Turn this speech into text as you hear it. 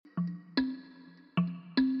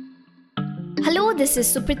Hello, this is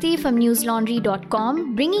Supriti from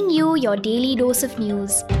newslaundry.com, bringing you your daily dose of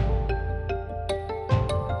news.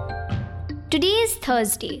 Today is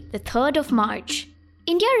Thursday, the 3rd of March.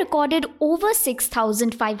 India recorded over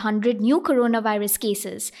 6,500 new coronavirus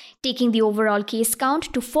cases, taking the overall case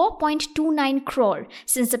count to 4.29 crore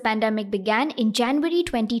since the pandemic began in January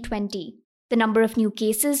 2020. The number of new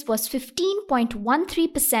cases was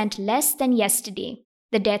 15.13% less than yesterday.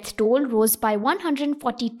 The death toll rose by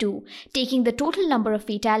 142, taking the total number of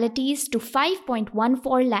fatalities to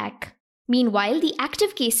 5.14 lakh. Meanwhile, the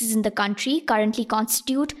active cases in the country currently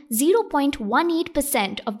constitute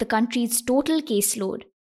 0.18% of the country's total caseload.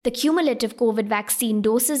 The cumulative COVID vaccine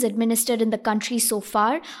doses administered in the country so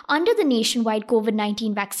far under the nationwide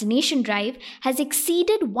COVID-19 vaccination drive has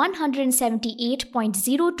exceeded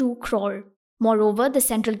 178.02 crore. Moreover, the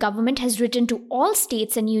central government has written to all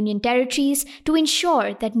states and union territories to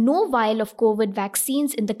ensure that no vial of COVID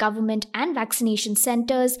vaccines in the government and vaccination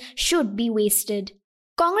centers should be wasted.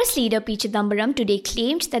 Congress leader P. Chidambaram today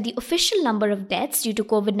claimed that the official number of deaths due to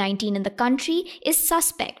COVID-19 in the country is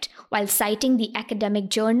suspect, while citing the academic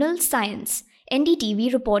journal Science.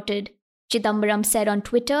 NDTV reported. Chidambaram said on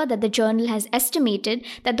Twitter that the journal has estimated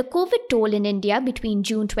that the COVID toll in India between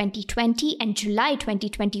June 2020 and July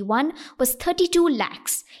 2021 was 32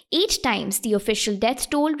 lakhs, 8 times the official death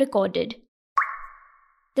toll recorded.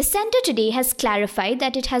 The centre today has clarified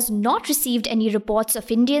that it has not received any reports of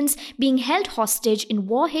Indians being held hostage in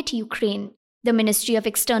war-hit Ukraine. The Ministry of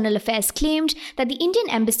External Affairs claimed that the Indian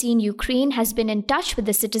embassy in Ukraine has been in touch with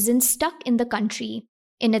the citizens stuck in the country.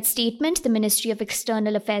 In its statement, the Ministry of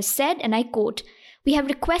External Affairs said, and I quote, "We have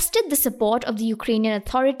requested the support of the Ukrainian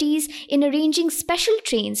authorities in arranging special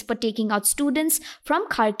trains for taking out students from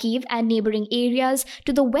Kharkiv and neighboring areas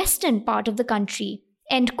to the western part of the country."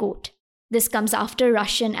 End quote. This comes after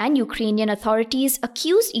Russian and Ukrainian authorities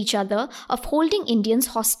accused each other of holding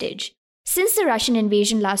Indians hostage. Since the Russian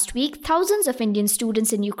invasion last week, thousands of Indian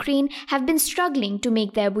students in Ukraine have been struggling to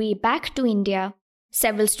make their way back to India.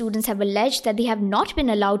 Several students have alleged that they have not been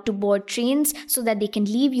allowed to board trains so that they can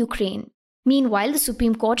leave Ukraine. Meanwhile, the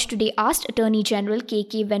Supreme Court today asked Attorney General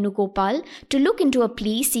K.K. Venugopal to look into a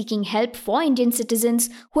plea seeking help for Indian citizens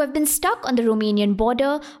who have been stuck on the Romanian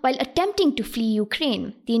border while attempting to flee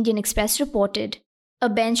Ukraine, the Indian Express reported. A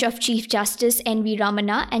bench of Chief Justice N.V.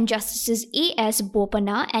 Ramana and Justices A.S.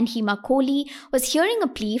 Bopanna and Hima Kohli was hearing a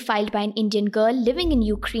plea filed by an Indian girl living in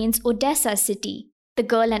Ukraine's Odessa city. The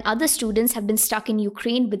girl and other students have been stuck in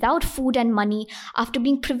Ukraine without food and money after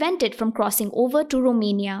being prevented from crossing over to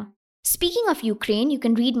Romania. Speaking of Ukraine, you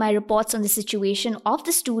can read my reports on the situation of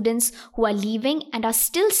the students who are leaving and are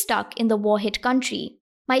still stuck in the war-hit country.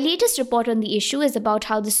 My latest report on the issue is about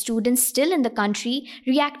how the students still in the country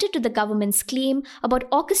reacted to the government's claim about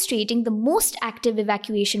orchestrating the most active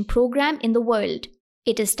evacuation program in the world.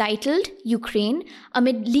 It is titled, Ukraine,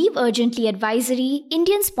 amid Leave Urgently advisory,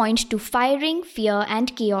 Indians point to firing, fear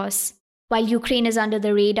and chaos. While Ukraine is under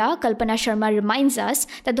the radar, Kalpana Sharma reminds us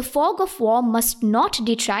that the fog of war must not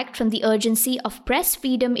detract from the urgency of press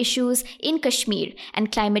freedom issues in Kashmir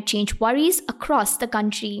and climate change worries across the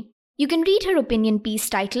country. You can read her opinion piece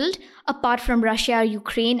titled, Apart from Russia,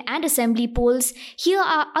 Ukraine and Assembly polls, here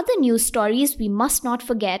are other news stories we must not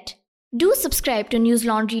forget. Do subscribe to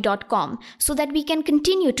newslaundry.com so that we can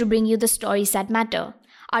continue to bring you the stories that matter.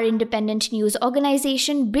 Our independent news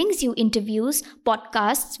organization brings you interviews,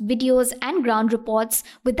 podcasts, videos, and ground reports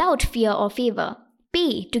without fear or favor.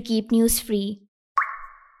 Pay to keep news free.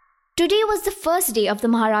 Today was the first day of the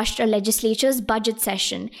Maharashtra legislature's budget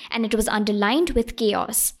session, and it was underlined with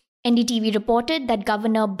chaos. NDTV reported that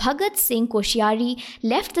Governor Bhagat Singh Koshyari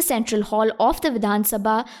left the central hall of the Vidhan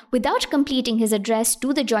Sabha without completing his address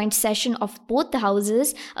to the joint session of both the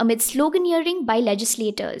houses amid sloganeering by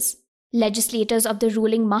legislators. Legislators of the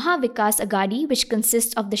ruling Maha Vikas Aghadi, which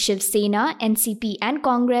consists of the Shiv Sena, NCP and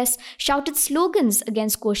Congress, shouted slogans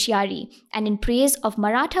against Koshyari and in praise of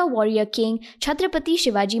Maratha warrior king Chhatrapati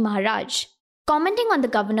Shivaji Maharaj. Commenting on the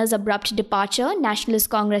governor's abrupt departure, Nationalist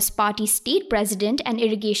Congress Party State President and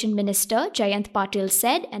Irrigation Minister Jayant Patil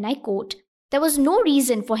said, and I quote, "There was no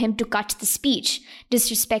reason for him to cut the speech.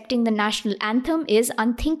 Disrespecting the national anthem is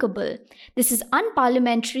unthinkable. This is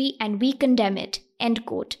unparliamentary and we condemn it." End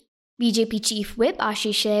quote. BJP Chief Whip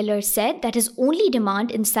Ashish Shelar said that his only demand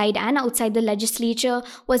inside and outside the legislature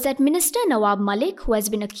was that Minister Nawab Malik, who has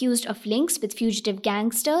been accused of links with fugitive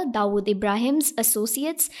gangster Dawood Ibrahim's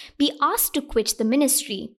associates, be asked to quit the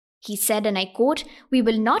ministry. He said, and I quote, "We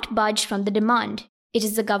will not budge from the demand. It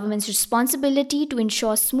is the government's responsibility to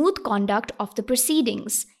ensure smooth conduct of the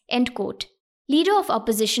proceedings." End quote. Leader of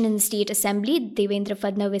opposition in the state assembly, Devendra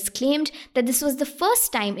Fadnavis, claimed that this was the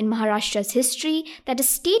first time in Maharashtra's history that a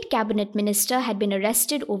state cabinet minister had been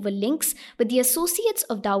arrested over links with the associates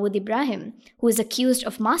of Dawood Ibrahim, who is accused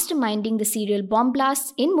of masterminding the serial bomb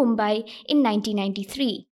blasts in Mumbai in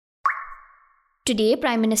 1993. Today,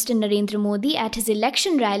 Prime Minister Narendra Modi, at his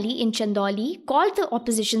election rally in Chandauli, called the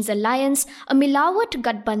opposition's alliance a Milawat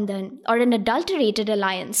Gathbandhan, or an adulterated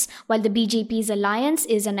alliance, while the BJP's alliance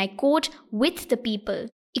is, and I quote, with the people.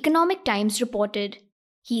 Economic Times reported.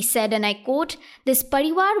 He said, and I quote, "These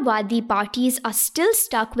Pariwarwadi parties are still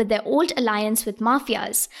stuck with their old alliance with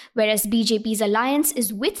mafias, whereas BJP's alliance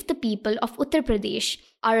is with the people of Uttar Pradesh.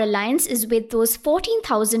 Our alliance is with those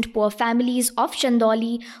 14,000 poor families of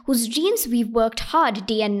Chandauli whose dreams we've worked hard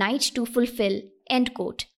day and night to fulfill." End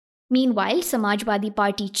quote. Meanwhile, Samajwadi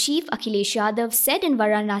Party chief Akhilesh Yadav said in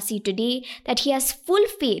Varanasi today that he has full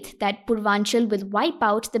faith that Purvanchal will wipe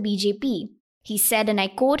out the BJP. He said, and I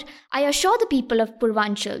quote, "I assure the people of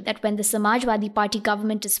Purvanchal that when the Samajwadi Party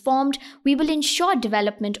government is formed, we will ensure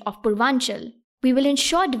development of Purvanchal. We will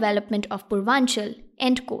ensure development of Purvanchal."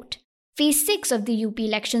 End quote. Phase 6 of the UP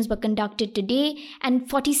elections were conducted today and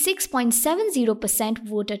 46.70%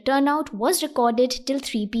 voter turnout was recorded till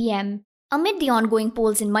 3 p.m. Amid the ongoing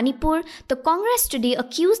polls in Manipur, the Congress today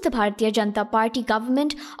accused the Bharatiya Janata Party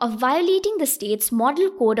government of violating the state's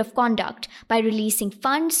model code of conduct by releasing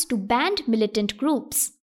funds to banned militant groups.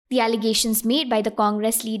 The allegations made by the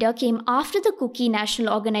Congress leader came after the Kuki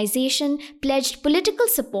National Organization pledged political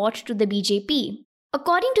support to the BJP.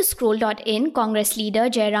 According to Scroll.in, Congress leader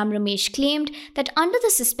Jairam Ramesh claimed that under the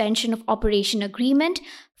suspension of operation agreement,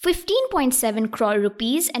 15.7 crore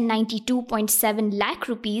rupees and 92.7 lakh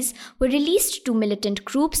rupees were released to militant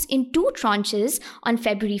groups in 2 tranches on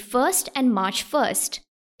February 1st and March 1st.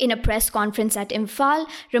 In a press conference at Imphal,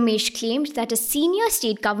 Ramesh claimed that a senior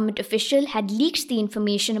state government official had leaked the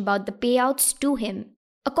information about the payouts to him.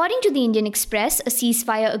 According to the Indian Express, a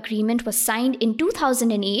ceasefire agreement was signed in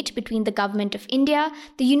 2008 between the Government of India,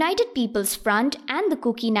 the United People's Front, and the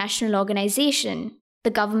Kuki National Organization.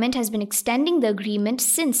 The government has been extending the agreement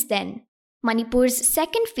since then. Manipur's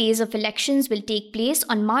second phase of elections will take place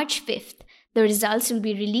on March 5th. The results will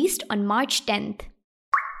be released on March 10th.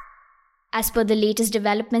 As per the latest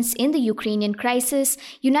developments in the Ukrainian crisis,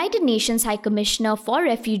 United Nations High Commissioner for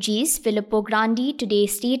Refugees Filippo Grandi today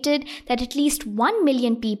stated that at least 1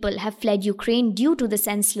 million people have fled Ukraine due to the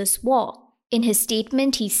senseless war. In his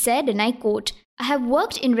statement, he said, and I quote, "I have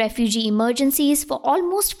worked in refugee emergencies for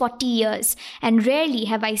almost 40 years, and rarely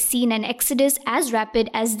have I seen an exodus as rapid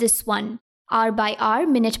as this one. Hour by hour,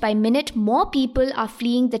 minute by minute, more people are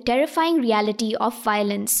fleeing the terrifying reality of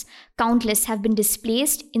violence. Countless have been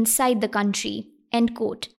displaced inside the country." End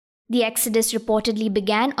quote. The exodus reportedly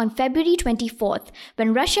began on February 24th,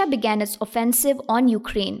 when Russia began its offensive on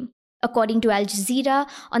Ukraine. According to Al Jazeera,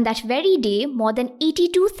 on that very day, more than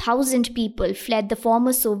 82,000 people fled the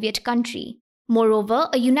former Soviet country. Moreover,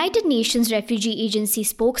 a United Nations Refugee Agency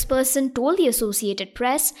spokesperson told the Associated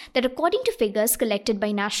Press that according to figures collected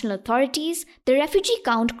by national authorities, the refugee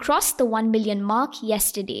count crossed the 1 million mark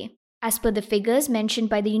yesterday. As per the figures mentioned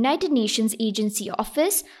by the United Nations Agency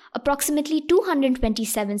Office, approximately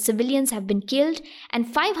 227 civilians have been killed and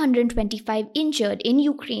 525 injured in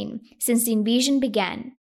Ukraine since the invasion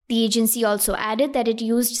began. The agency also added that it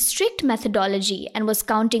used strict methodology and was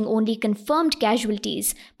counting only confirmed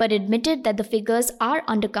casualties, but admitted that the figures are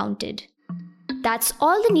undercounted. That's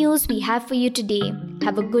all the news we have for you today.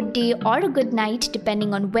 Have a good day or a good night,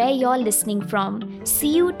 depending on where you're listening from.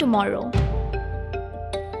 See you tomorrow.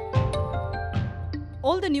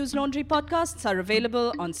 All the News Laundry podcasts are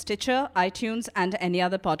available on Stitcher, iTunes, and any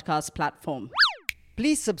other podcast platform.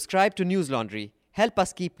 Please subscribe to News Laundry. Help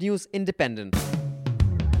us keep news independent.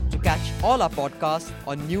 To catch all our podcasts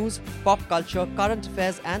on news, pop culture, current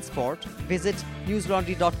affairs, and sport, visit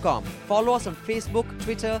newslaundry.com. Follow us on Facebook,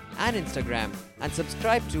 Twitter, and Instagram, and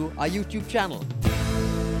subscribe to our YouTube channel.